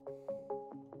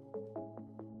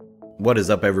What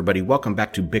is up, everybody? Welcome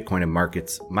back to Bitcoin and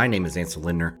Markets. My name is Ansel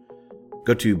Lindner.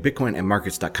 Go to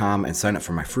bitcoinandmarkets.com and sign up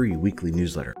for my free weekly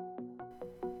newsletter.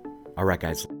 All right,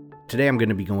 guys. Today I'm going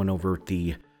to be going over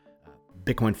the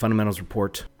Bitcoin Fundamentals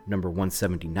Report number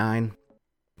 179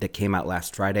 that came out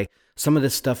last Friday. Some of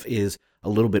this stuff is a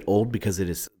little bit old because it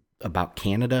is about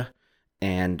Canada,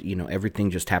 and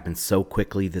everything just happened so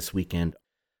quickly this weekend.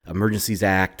 Emergencies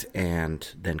Act,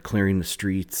 and then clearing the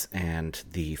streets and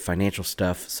the financial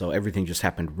stuff. So everything just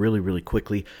happened really, really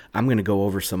quickly. I'm going to go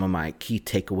over some of my key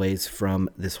takeaways from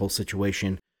this whole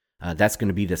situation. That's going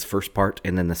to be this first part.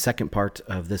 And then the second part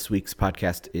of this week's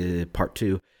podcast, part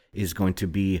 2, is going to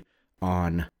be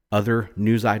on other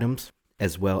news items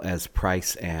as well as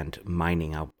price and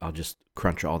mining. I'll just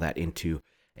crunch all that into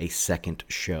a second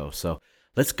show. So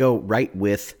let's go right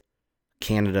with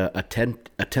Canada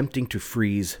attempting to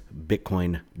freeze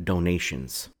Bitcoin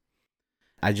donations.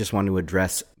 I just want to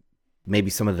address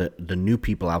maybe some of the new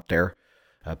people out there,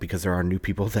 because there are new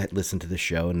people that listen to the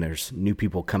show, and there's new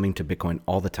people coming to Bitcoin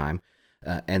all the time.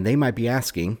 And they might be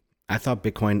asking, I thought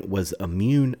Bitcoin was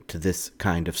immune to this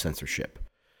kind of censorship.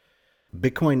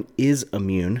 Bitcoin is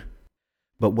immune,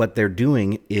 but what they're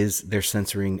doing is they're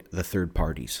censoring the third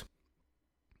parties.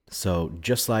 So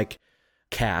just like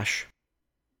cash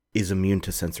is immune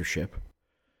to censorship,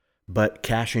 but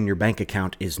cash in your bank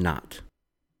account is not.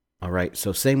 All right,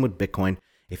 so same with Bitcoin.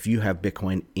 If you have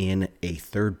Bitcoin in a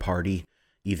third party,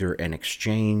 either an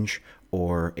exchange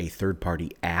or a third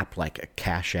party app like a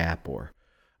Cash App or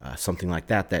something like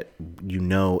that, that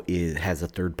has a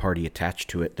third party attached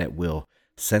to it that will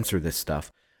censor this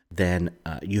stuff, then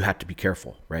you have to be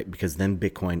careful, right? Because then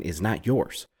Bitcoin is not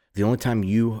yours. The only time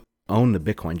you own the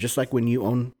Bitcoin, just like when you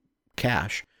own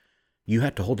cash, you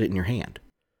have to hold it in your hand.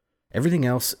 Everything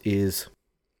else is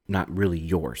not really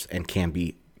yours and can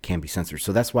be censored.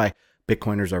 So that's why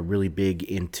Bitcoiners are really big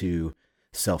into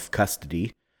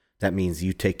self-custody. That means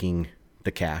you taking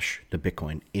the cash, the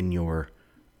Bitcoin, in your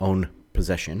own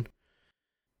possession.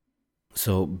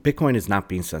 So Bitcoin is not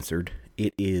being censored.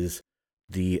 It is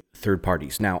the third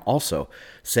parties. Now, also,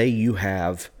 say you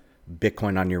have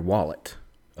Bitcoin on your wallet,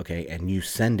 okay, and you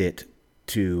send it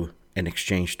to an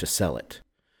exchange to sell it.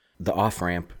 The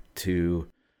off-ramp to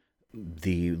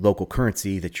the local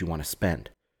currency that you want to spend.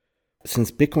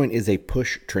 Since Bitcoin is a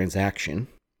push transaction,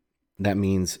 that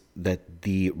means that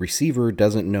the receiver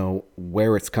doesn't know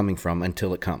where it's coming from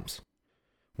until it comes.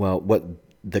 Well, what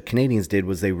the Canadians did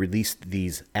was they released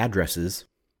these addresses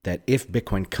that if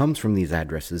Bitcoin comes from these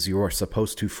addresses, you are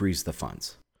supposed to freeze the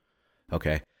funds.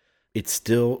 Okay? It's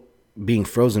still being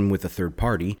frozen with a third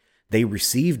party. They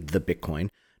received the Bitcoin.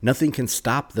 Nothing can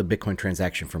stop the Bitcoin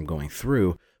transaction from going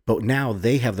through, but now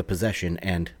they have the possession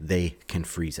and they can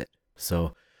freeze it.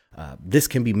 So this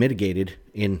can be mitigated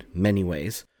in many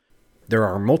ways. There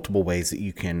are multiple ways that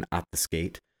you can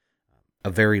obfuscate. A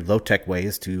very low-tech way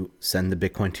is to send the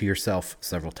Bitcoin to yourself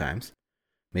several times.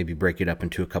 Maybe break it up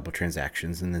into a couple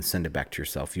transactions and then send it back to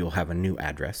yourself. You'll have a new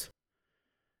address.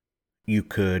 You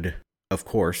could, of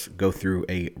course, go through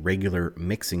a regular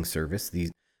mixing service.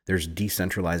 There's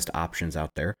decentralized options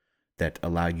out there that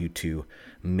allow you to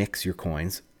mix your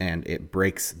coins, and it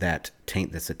breaks that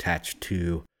taint that's attached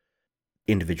to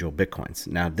individual Bitcoins.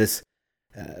 Now, this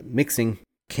mixing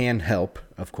can help,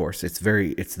 of course. It's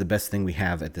the best thing we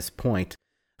have at this point,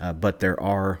 but there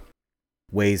are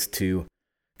ways to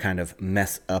kind of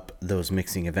mess up those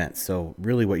mixing events. So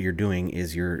really what you're doing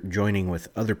is you're joining with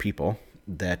other people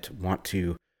that want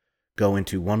to go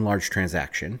into one large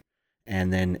transaction,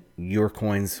 and then your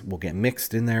coins will get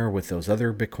mixed in there with those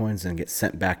other Bitcoins and get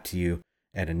sent back to you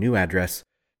at a new address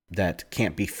that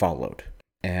can't be followed.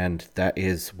 And that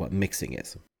is what mixing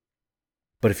is.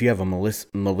 But if you have a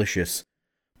malicious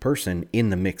person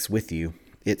in the mix with you,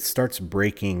 it starts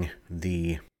breaking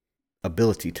the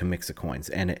ability to mix the coins.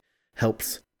 And it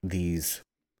helps these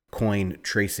coin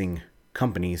tracing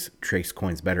companies trace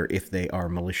coins better if they are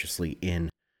maliciously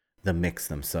in the mix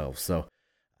themselves. So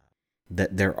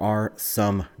that there are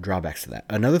some drawbacks to that.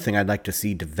 Another thing I'd like to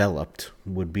see developed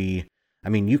would be,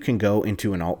 you can go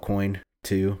into an altcoin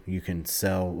too. You can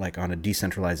sell, like on a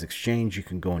decentralized exchange, you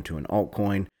can go into an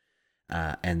altcoin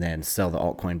and then sell the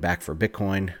altcoin back for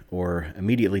Bitcoin, or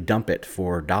immediately dump it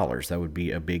for dollars. That would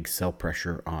be a big sell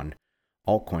pressure on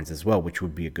altcoins as well, which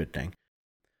would be a good thing.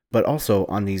 But also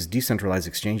on these decentralized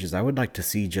exchanges, I would like to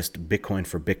see just Bitcoin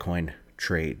for Bitcoin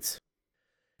trades.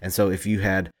 And so if you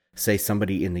had, say,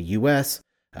 somebody in the US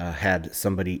had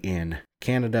somebody in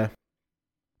Canada,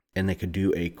 and they could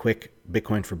do a quick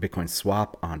Bitcoin for Bitcoin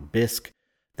swap on BISC,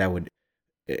 that would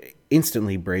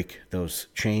instantly break those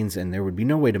chains, and there would be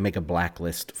no way to make a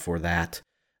blacklist for that.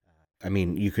 I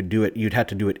mean, you could do it, you'd have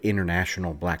to do it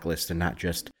international blacklist and not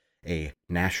just a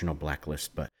national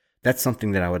blacklist, but that's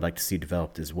something that I would like to see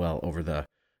developed as well over the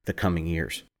coming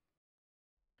years.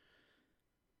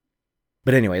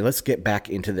 But anyway, let's get back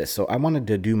into this. So I wanted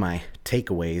to do my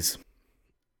takeaways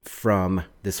from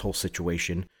this whole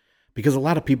situation because a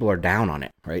lot of people are down on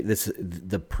it, right?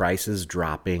 The price is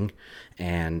dropping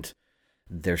and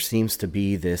there seems to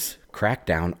be this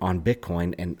crackdown on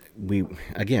Bitcoin. And we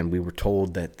were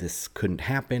told that this couldn't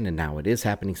happen and now it is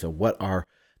happening. So what are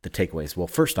the takeaways? Well,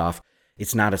 first off,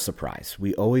 it's not a surprise.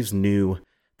 We always knew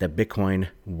that Bitcoin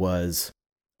was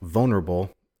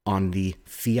vulnerable on the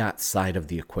fiat side of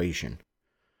the equation.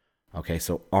 Okay,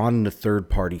 so on the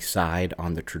third-party side,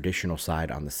 on the traditional side,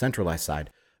 on the centralized side,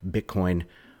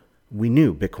 we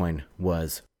knew Bitcoin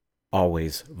was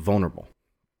always vulnerable.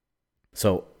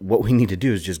 So what we need to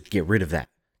do is just get rid of that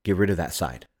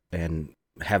side, and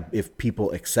if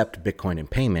people accept Bitcoin in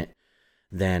payment,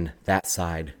 then that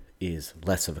side is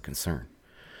less of a concern.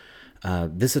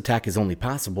 This attack is only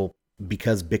possible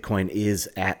because Bitcoin is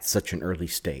at such an early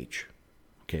stage.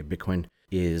 Okay, Bitcoin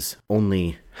is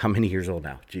only how many years old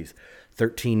now?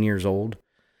 13 years old.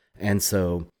 And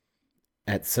so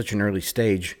at such an early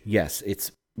stage, yes,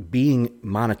 it's being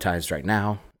monetized right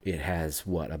now. It has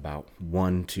about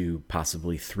 1 to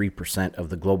possibly 3% of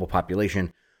the global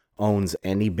population owns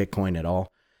any Bitcoin at all.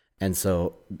 And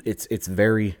so it's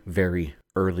very, very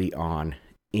early on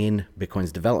in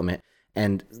Bitcoin's development.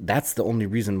 And that's the only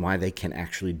reason why they can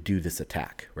actually do this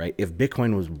attack, right? If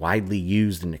Bitcoin was widely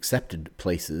used in accepted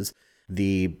places,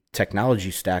 the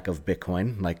technology stack of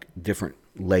Bitcoin, like different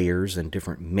layers and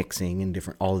different mixing and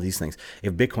different all of these things,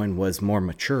 if Bitcoin was more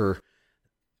mature,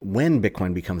 when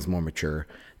Bitcoin becomes more mature,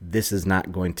 this is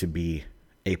not going to be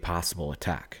a possible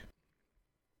attack.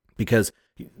 Because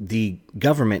the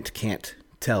government can't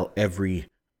tell every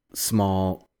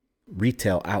small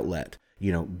retail outlet,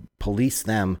 police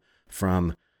them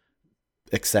from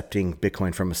accepting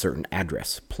Bitcoin from a certain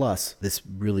address. Plus, this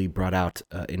really brought out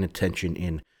an attention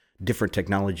in different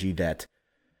technology that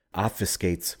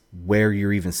obfuscates where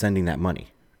you're even sending that money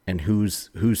and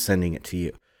who's sending it to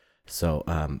you. So,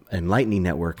 and Lightning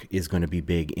Network is going to be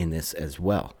big in this as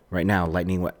well. Right now,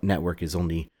 Lightning Network is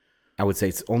I would say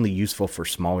it's only useful for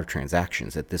smaller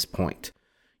transactions at this point.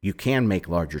 You can make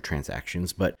larger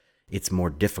transactions, but it's more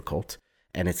difficult.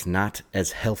 And it's not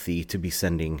as healthy to be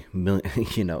sending,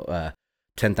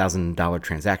 $10,000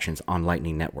 transactions on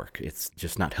Lightning Network. It's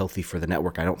just not healthy for the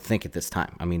network, I don't think, at this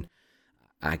time. I mean,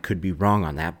 I could be wrong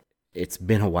on that. It's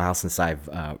been a while since I've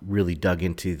really dug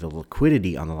into the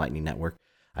liquidity on the Lightning Network.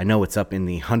 I know it's up in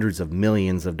the hundreds of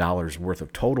millions of dollars worth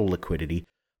of total liquidity.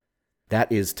 That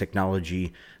is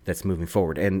technology that's moving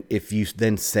forward. And if you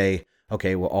then say,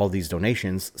 okay, well, all these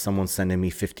donations, someone's sending me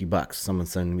 $50,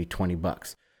 someone's sending me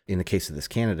 $20. In the case of this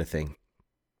Canada thing,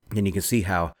 then you can see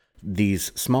how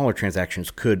these smaller transactions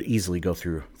could easily go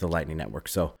through the Lightning Network.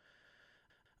 So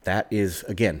that is,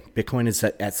 again, Bitcoin is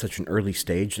at such an early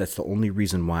stage. That's the only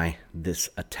reason why this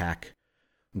attack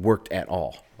worked at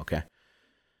all. Okay.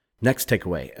 Next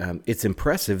takeaway. It's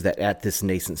impressive that at this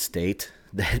nascent state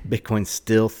that Bitcoin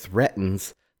still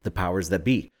threatens the powers that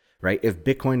be, right? If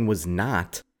Bitcoin was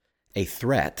not a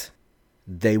threat,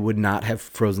 they would not have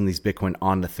frozen these Bitcoin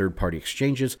on the third-party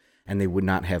exchanges, and they would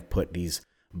not have put these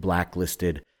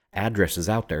blacklisted addresses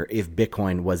out there if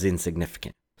Bitcoin was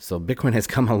insignificant. So Bitcoin has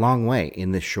come a long way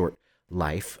in this short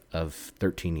life of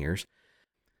 13 years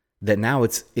that now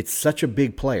it's such a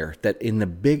big player that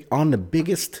on the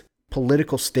biggest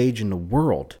political stage in the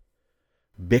world,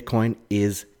 Bitcoin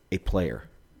is a player,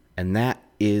 and that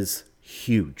is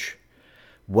huge.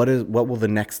 What will the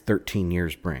next 13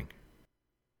 years bring?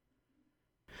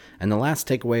 And the last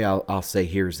takeaway I'll say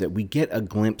here is that we get a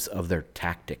glimpse of their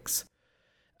tactics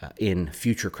in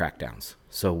future crackdowns.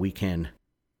 So we can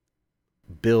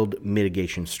build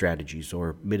mitigation strategies,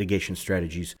 or mitigation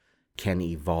strategies can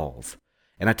evolve.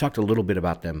 And I talked a little bit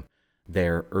about them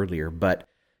there earlier, but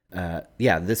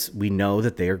we know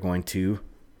that they are going to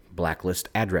blacklist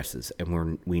addresses,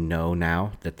 and we know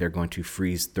now that they're going to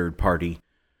freeze third-party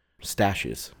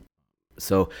stashes.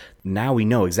 So now we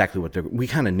know exactly we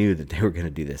kind of knew that they were going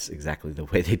to do this exactly the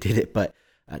way they did it, but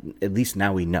at least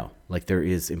now we know. Like, there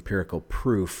is empirical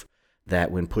proof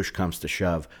that when push comes to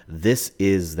shove, this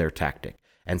is their tactic.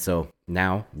 And so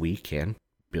now we can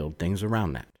build things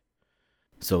around that.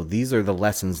 So these are the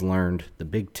lessons learned, the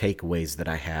big takeaways that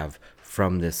I have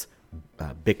from this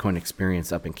Bitcoin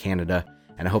experience up in Canada.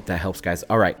 And I hope that helps, guys.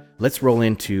 All right, let's roll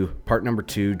into part number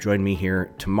 2. Join me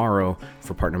here tomorrow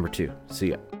for part number 2. See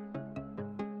ya.